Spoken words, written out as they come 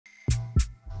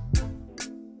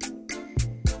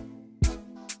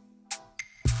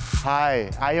Hi,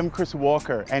 I am Chris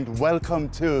Walker and welcome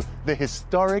to the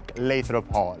historic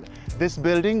Lathrop Hall. This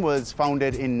building was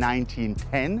founded in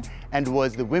 1910 and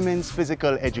was the Women's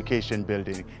Physical Education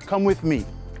Building. Come with me.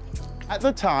 At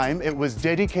the time, it was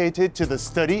dedicated to the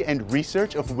study and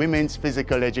research of women's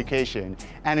physical education,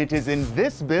 and it is in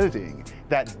this building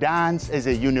that dance as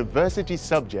a university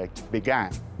subject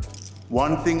began.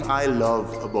 One thing I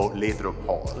love about Lathrop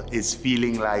Hall is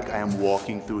feeling like I am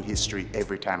walking through history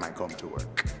every time I come to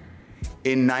work.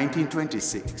 In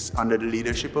 1926, under the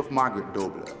leadership of Margaret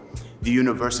Dobler, the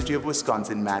University of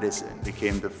Wisconsin-Madison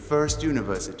became the first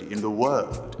university in the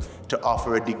world to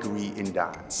offer a degree in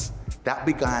dance. That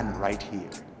began right here,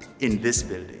 in this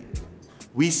building.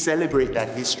 We celebrate that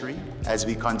history as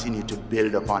we continue to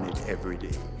build upon it every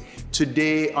day.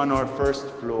 Today, on our first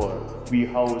floor, we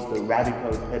house the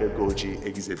Radical Pedagogy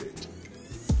exhibit.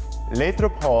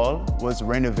 Lathrop Hall was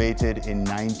renovated in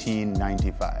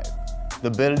 1995. The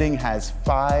building has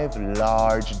 5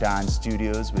 large dance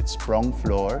studios with sprung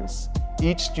floors.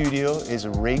 Each studio is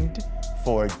rigged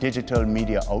for digital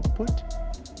media output.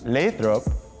 Lathrop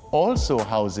also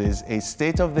houses a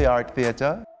state-of-the-art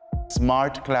theater,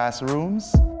 smart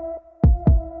classrooms,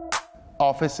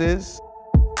 offices,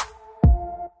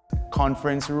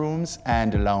 conference rooms,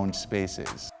 and lounge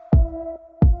spaces.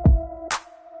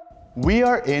 We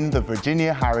are in the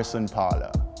Virginia Harrison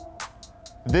Parlor.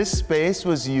 This space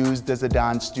was used as a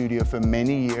dance studio for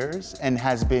many years and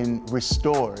has been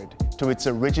restored to its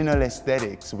original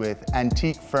aesthetics with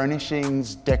antique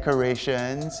furnishings,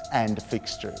 decorations, and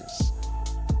fixtures.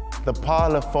 The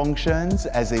parlor functions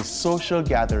as a social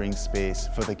gathering space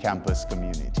for the campus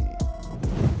community.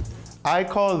 I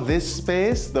call this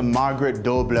space the Margaret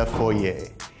Dobler Foyer.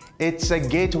 It's a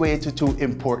gateway to 2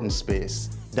 important spaces,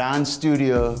 Dance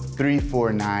Studio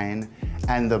 349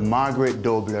 and the Margaret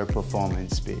Dobler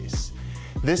Performance Space.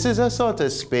 This is a sort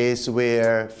of space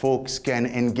where folks can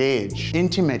engage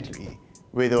intimately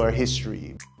with our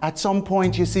history. At some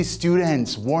point, you see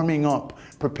students warming up,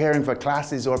 preparing for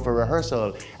classes or for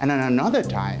rehearsal, and at another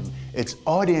time, it's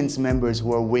audience members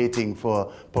who are waiting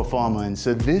for performance.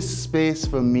 So this space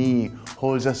for me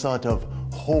holds a sort of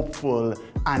hopeful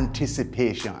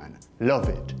anticipation. Love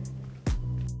it.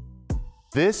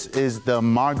 This is the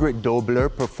Margaret Dobler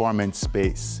Performance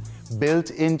Space, built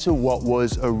into what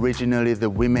was originally the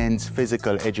Women's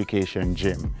Physical Education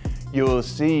Gym. You'll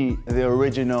see the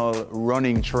original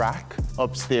running track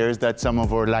upstairs that some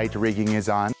of our light rigging is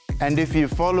on. And if you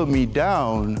follow me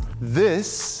down,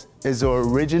 this is our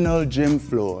original gym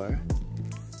floor.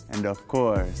 And of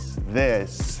course,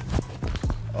 this,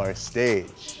 our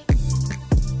stage.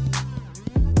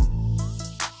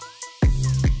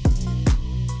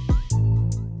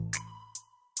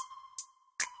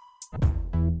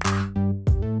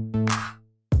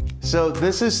 So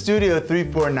this is Studio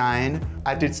 349.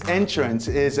 At its entrance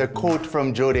is a quote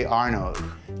from Jody Arnold.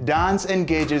 Dance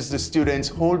engages the student's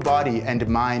whole body and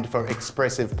mind for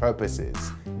expressive purposes.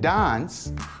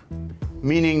 Dance,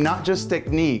 meaning not just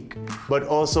technique, but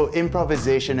also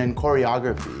improvisation and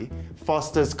choreography,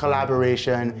 fosters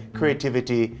collaboration,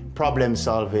 creativity, problem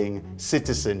solving,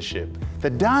 citizenship. The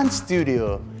dance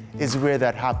studio is where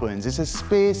that happens. It's a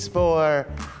space for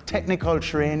technical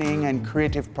training and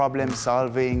creative problem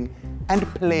solving and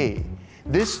play.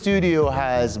 This studio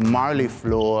has marley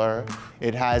floor,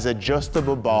 it has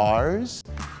adjustable bars,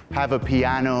 have a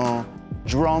piano,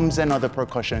 drums and other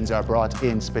percussions are brought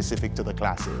in specific to the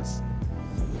classes.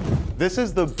 This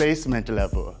is the basement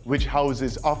level, which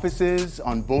houses offices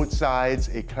on both sides,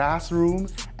 a classroom,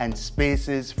 and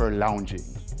spaces for lounging.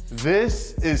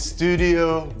 This is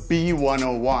Studio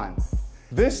B101.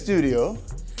 This studio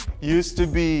used to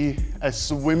be a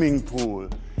swimming pool.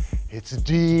 It's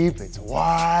deep, it's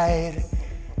wide,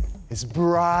 it's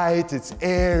bright, it's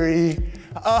airy.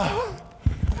 Oh,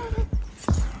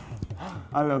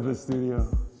 I love this studio.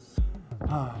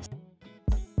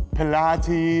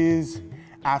 Pilates,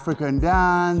 African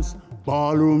dance,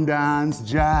 ballroom dance,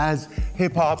 jazz,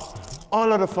 hip hop,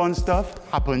 all of the fun stuff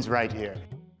happens right here.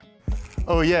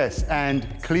 Oh yes, and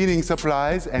cleaning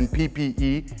supplies and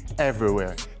PPE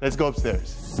everywhere. Let's go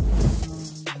upstairs.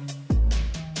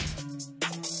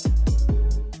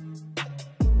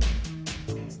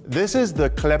 This is the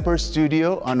Klepper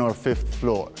studio on our 5th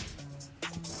floor.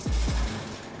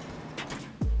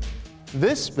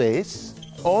 This space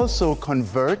also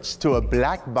converts to a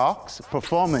black box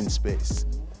performance space.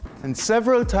 And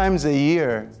several times a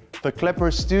year, the Klepper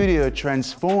studio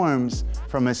transforms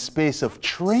from a space of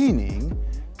training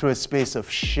to a space of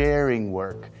sharing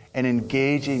work and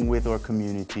engaging with our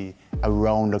community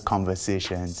around the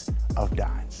conversations of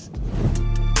dance.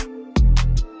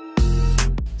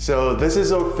 So this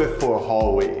is our fifth floor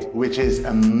hallway, which is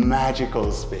a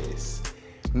magical space.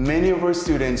 Many of our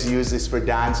students use this for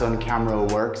dance on camera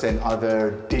works and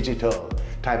other digital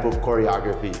type of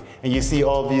choreography. And you see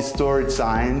all these stored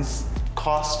signs,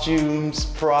 costumes,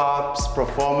 props,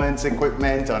 performance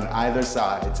equipment on either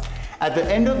side. At the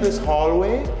end of this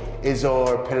hallway is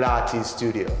our Pilates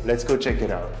studio. Let's go check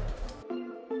it out.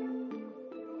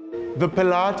 The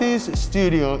Pilates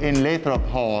studio in Lathrop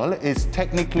Hall is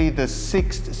technically the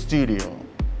 6th studio.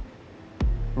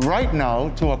 Right now,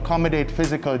 to accommodate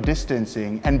physical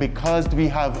distancing, and because we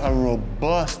have a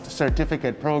robust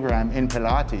certificate program in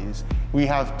Pilates, we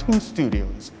have 2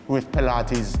 studios with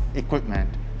Pilates equipment.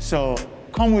 So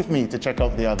come with me to check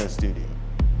out the other studio.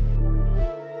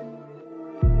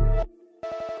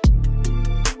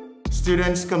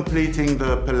 Students completing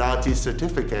the Pilates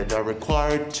certificate are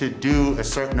required to do a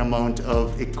certain amount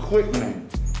of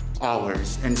equipment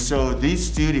hours. And so these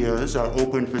studios are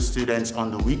open for students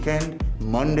on the weekend,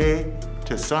 Monday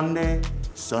to Sunday,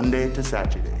 Sunday to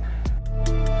Saturday.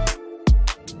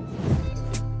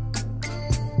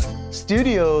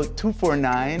 Studio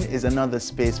 249 is another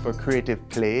space for creative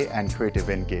play and creative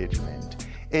engagement.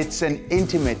 It's an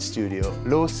intimate studio,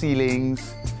 low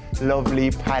ceilings,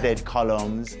 lovely padded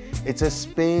columns. It's a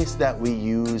space that we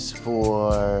use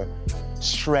for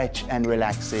stretch and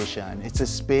relaxation. It's a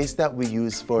space that we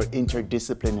use for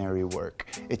interdisciplinary work.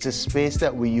 It's a space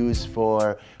that we use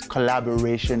for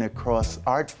collaboration across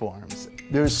art forms.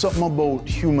 There's something about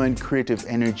human creative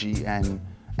energy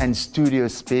and studio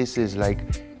spaces,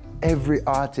 like every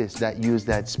artist that use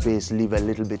that space leave a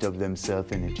little bit of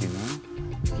themselves in it, you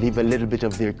know? Leave a little bit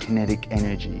of their kinetic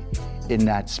energy in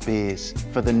that space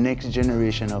for the next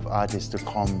generation of artists to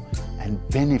come and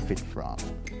benefit from.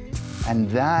 And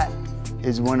that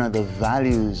is one of the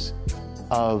values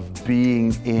of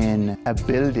being in a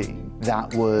building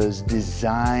that was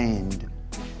designed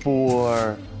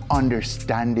for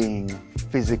understanding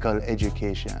physical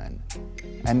education,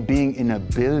 and being in a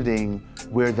building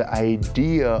where the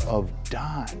idea of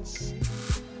dance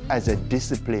as a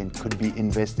discipline could be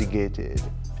investigated,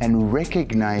 and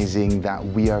recognizing that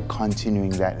we are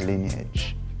continuing that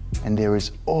lineage. And there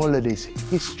is all of this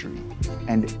history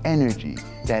and energy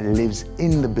that lives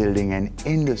in the building and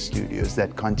in the studios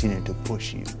that continue to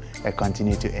push you, that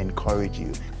continue to encourage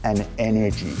you. An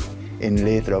energy in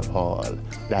Lathrop Hall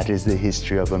that is the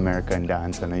history of American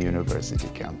dance on a university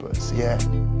campus. Yeah.